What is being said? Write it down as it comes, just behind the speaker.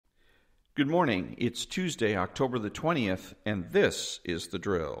Good morning. It's Tuesday, October the 20th, and this is The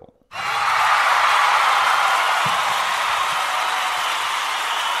Drill.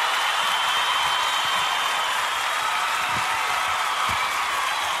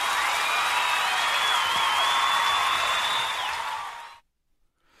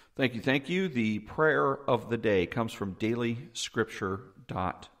 Thank you. The prayer of the day comes from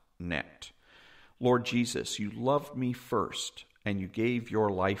dailyscripture.net. Lord Jesus, you loved me first, and you gave your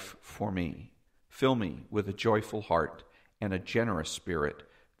life for me. Fill me with a joyful heart and a generous spirit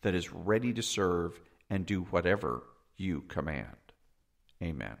that is ready to serve and do whatever you command.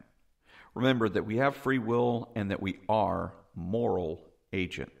 Amen. Remember that we have free will and that we are moral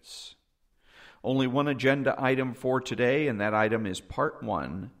agents. Only one agenda item for today, and that item is part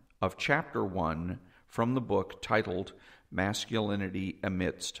 1 of chapter 1 from the book titled Masculinity,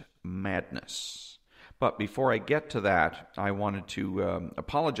 Amidst Madness. But before I get to that, I wanted to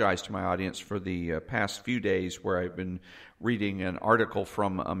apologize to my audience for the past few days where I've been reading an article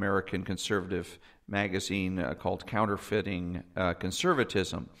from American conservative magazine called Counterfeiting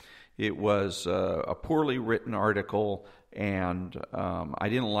Conservatism. It was a poorly written article, and I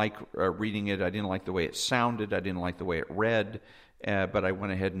didn't like reading it. I didn't like the way it sounded. I didn't like the way it read, but I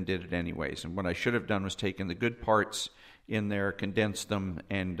went ahead and did it anyways. And what I should have done was taken the good parts in there, condensed them,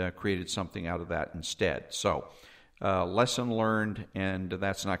 and created something out of that instead. So, lesson learned, and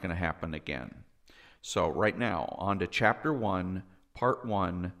that's not going to happen again. So right now, on to chapter 1, part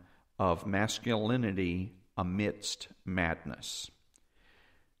 1 of Masculinity Amidst Madness.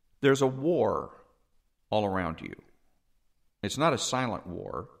 There's a war all around you. It's not a silent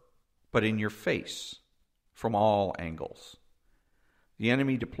war, but in your face, from all angles. The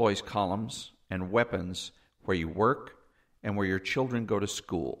enemy deploys columns and weapons where you work and where your children go to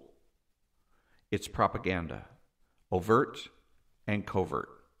school. It's propaganda, overt and covert,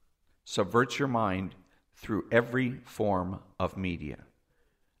 subverts your mind through every form of media.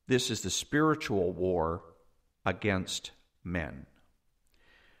 This is the spiritual war against men.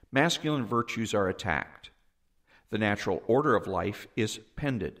 Masculine virtues are attacked. The natural order of life is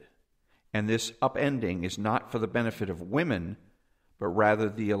pended, and this upending is not for the benefit of women, but rather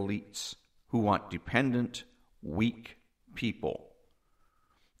the elites who want dependent, weak people.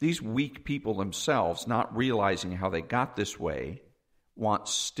 These weak people themselves, not realizing how they got this way, want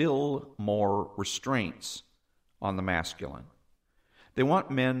still more restraints on the masculine. They want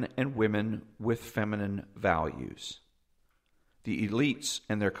men and women with feminine values. The elites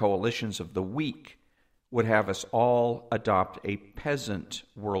and their coalitions of the weak would have us all adopt a peasant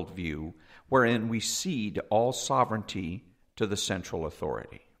worldview wherein we cede all sovereignty to the central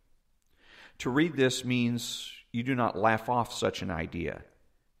authority. To read this means you do not laugh off such an idea.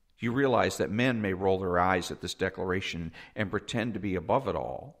 You realize that men may roll their eyes at this declaration and pretend to be above it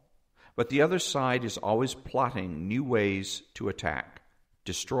all, but the other side is always plotting new ways to attack,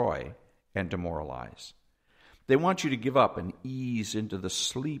 destroy, and demoralize. They want you to give up and ease into the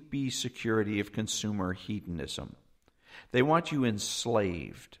sleepy security of consumer hedonism. They want you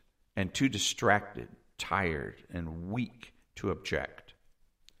enslaved and too distracted, tired, and weak to object.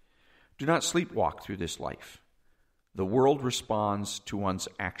 Do not sleepwalk through this life. The world responds to one's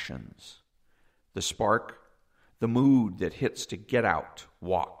actions. The spark, the mood that hits to get out,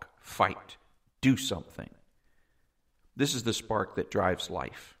 walk, fight, do something. This is the spark that drives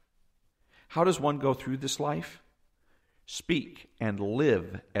life. How does one go through this life? Speak and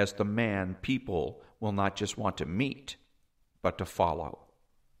live as the man people will not just want to meet, but to follow.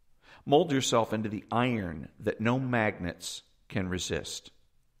 Mold yourself into the iron that no magnets can resist.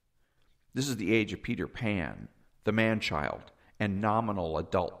 This is the age of Peter Pan, the man-child, and nominal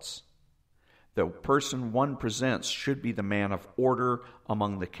adults. The person one presents should be the man of order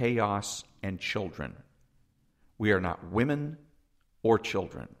among the chaos and children. We are not women or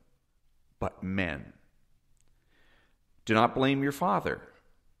children, but men. Do not blame your father.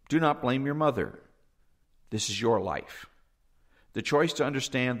 Do not blame your mother. This is your life. The choice to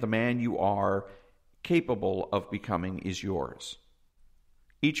understand the man you are capable of becoming is yours.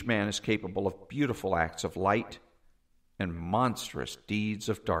 Each man is capable of beautiful acts of light and monstrous deeds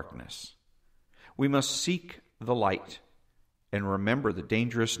of darkness. We must seek the light and remember the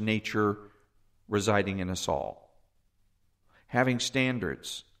dangerous nature residing in us all. Having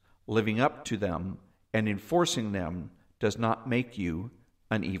standards, living up to them, and enforcing them does not make you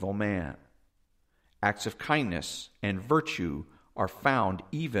an evil man. Acts of kindness and virtue are found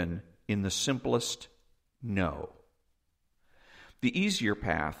even in the simplest no. The easier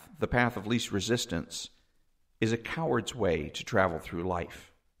path, the path of least resistance, is a coward's way to travel through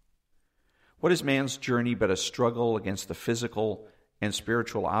life. What is man's journey but a struggle against the physical and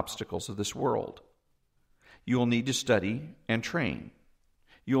spiritual obstacles of this world. You will need to study and train.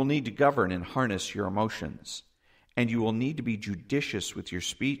 You will need to govern and harness your emotions, and you will need to be judicious with your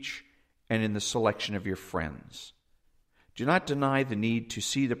speech and in the selection of your friends. Do not deny the need to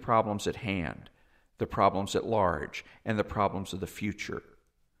see the problems at hand, the problems at large, and the problems of the future.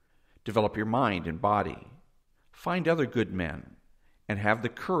 Develop your mind and body. Find other good men, and have the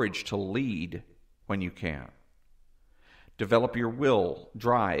courage to lead when you can. Develop your will,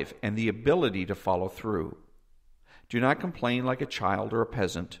 drive, and the ability to follow through. Do not complain like a child or a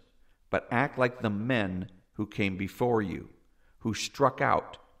peasant, but act like the men who came before you, who struck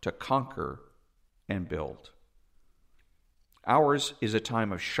out to conquer and build. Ours is a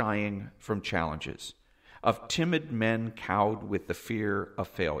time of shying from challenges, of timid men cowed with the fear of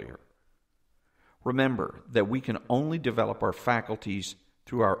failure. Remember that we can only develop our faculties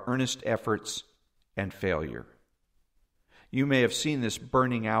through our earnest efforts and failure. You may have seen this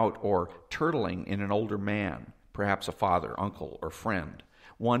burning out or turtling in an older man, perhaps a father, uncle, or friend,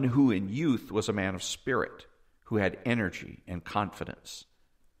 one who in youth was a man of spirit, who had energy and confidence.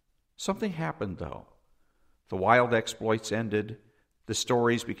 Something happened, though. The wild exploits ended, the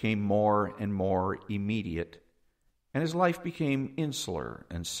stories became more and more immediate, and his life became insular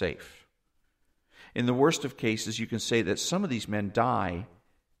and safe. In the worst of cases, you can say that some of these men die,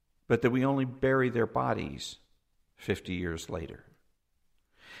 but that we only bury their bodies 50 years later.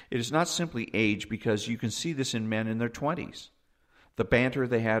 It is not simply age, because you can see this in men in their 20s. The banter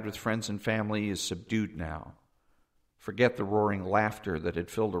they had with friends and family is subdued now. Forget the roaring laughter that had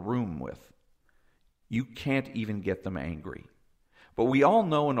filled a room with. You can't even get them angry. But we all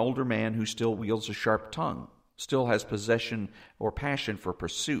know an older man who still wields a sharp tongue, still has possession or passion for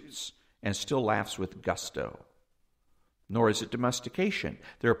pursuits, and still laughs with gusto. Nor is it domestication.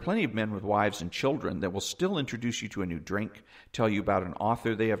 There are plenty of men with wives and children that will still introduce you to a new drink, tell you about an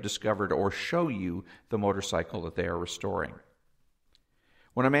author they have discovered, or show you the motorcycle that they are restoring.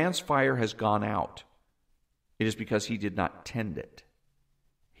 When a man's fire has gone out, it is because he did not tend it.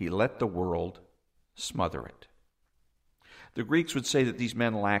 He let the world smother it. The Greeks would say that these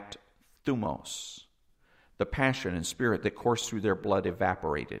men lacked thumos. The passion and spirit that coursed through their blood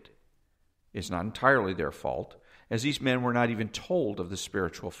evaporated. It's not entirely their fault, as these men were not even told of the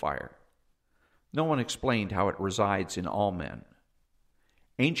spiritual fire. No one explained how it resides in all men.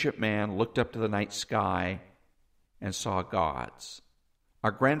 Ancient man looked up to the night sky and saw gods.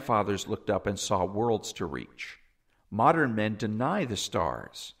 Our grandfathers looked up and saw worlds to reach. Modern men deny the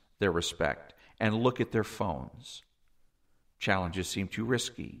stars their respect and look at their phones. Challenges seem too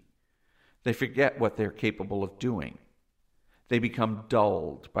risky. They forget what they're capable of doing. They become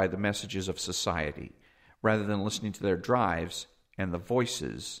dulled by the messages of society rather than listening to their drives and the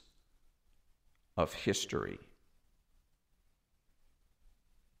voices of history.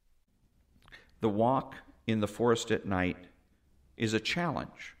 The walk in the forest at night is a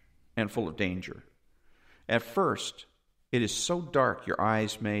challenge and full of danger. At first, it is so dark your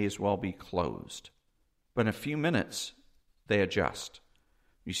eyes may as well be closed. But in a few minutes, they adjust.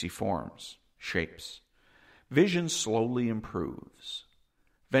 You see forms, shapes. Vision slowly improves.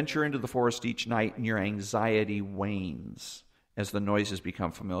 Venture into the forest each night and your anxiety wanes as the noises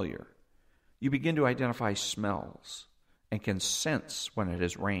become familiar. You begin to identify smells and can sense when it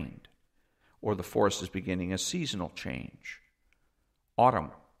has rained, or the forest is beginning a seasonal change.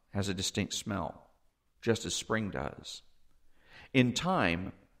 Autumn has a distinct smell, just as spring does. In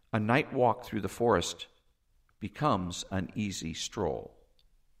time, a night walk through the forest becomes an easy stroll.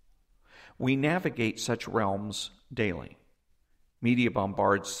 We navigate such realms daily. Media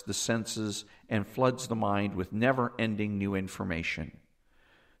bombards the senses and floods the mind with never-ending new information.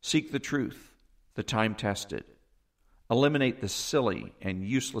 Seek the truth, the time-tested. Eliminate the silly and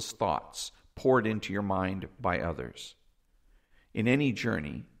useless thoughts poured into your mind by others. In any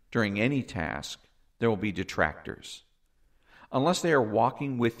journey, during any task, there will be detractors. Unless they are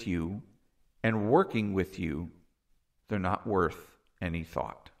walking with you and working with you, they're not worth any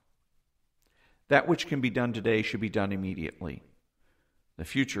thought. That which can be done today should be done immediately. The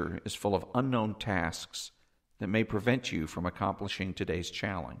future is full of unknown tasks that may prevent you from accomplishing today's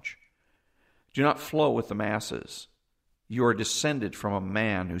challenge. Do not flow with the masses. You are descended from a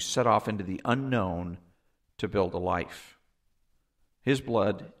man who set off into the unknown to build a life. His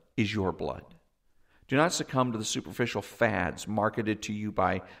blood is your blood. Do not succumb to the superficial fads marketed to you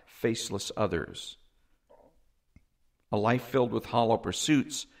by faceless others. A life filled with hollow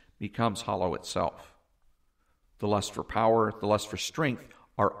pursuits becomes hollow itself. The lust for power, the lust for strength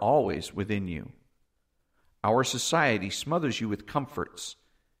are always within you. Our society smothers you with comforts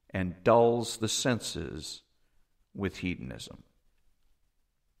and dulls the senses with hedonism.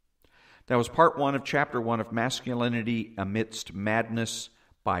 That was part 1 of chapter 1 of Masculinity, Amidst Madness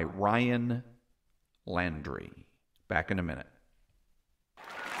by Ryan Landry. Back in a minute.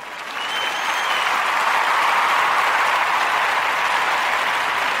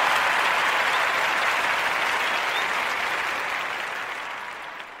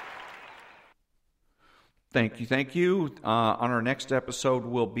 Thank you. On our next episode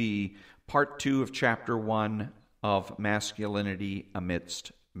will be part 2 of chapter 1 of Masculinity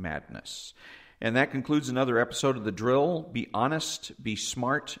Amidst Madness. And that concludes another episode of The Drill. Be honest, be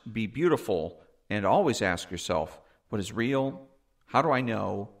smart, be beautiful, and always ask yourself, what is real? How do I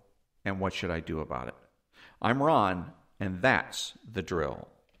know? And what should I do about it? I'm Ron, and that's The Drill.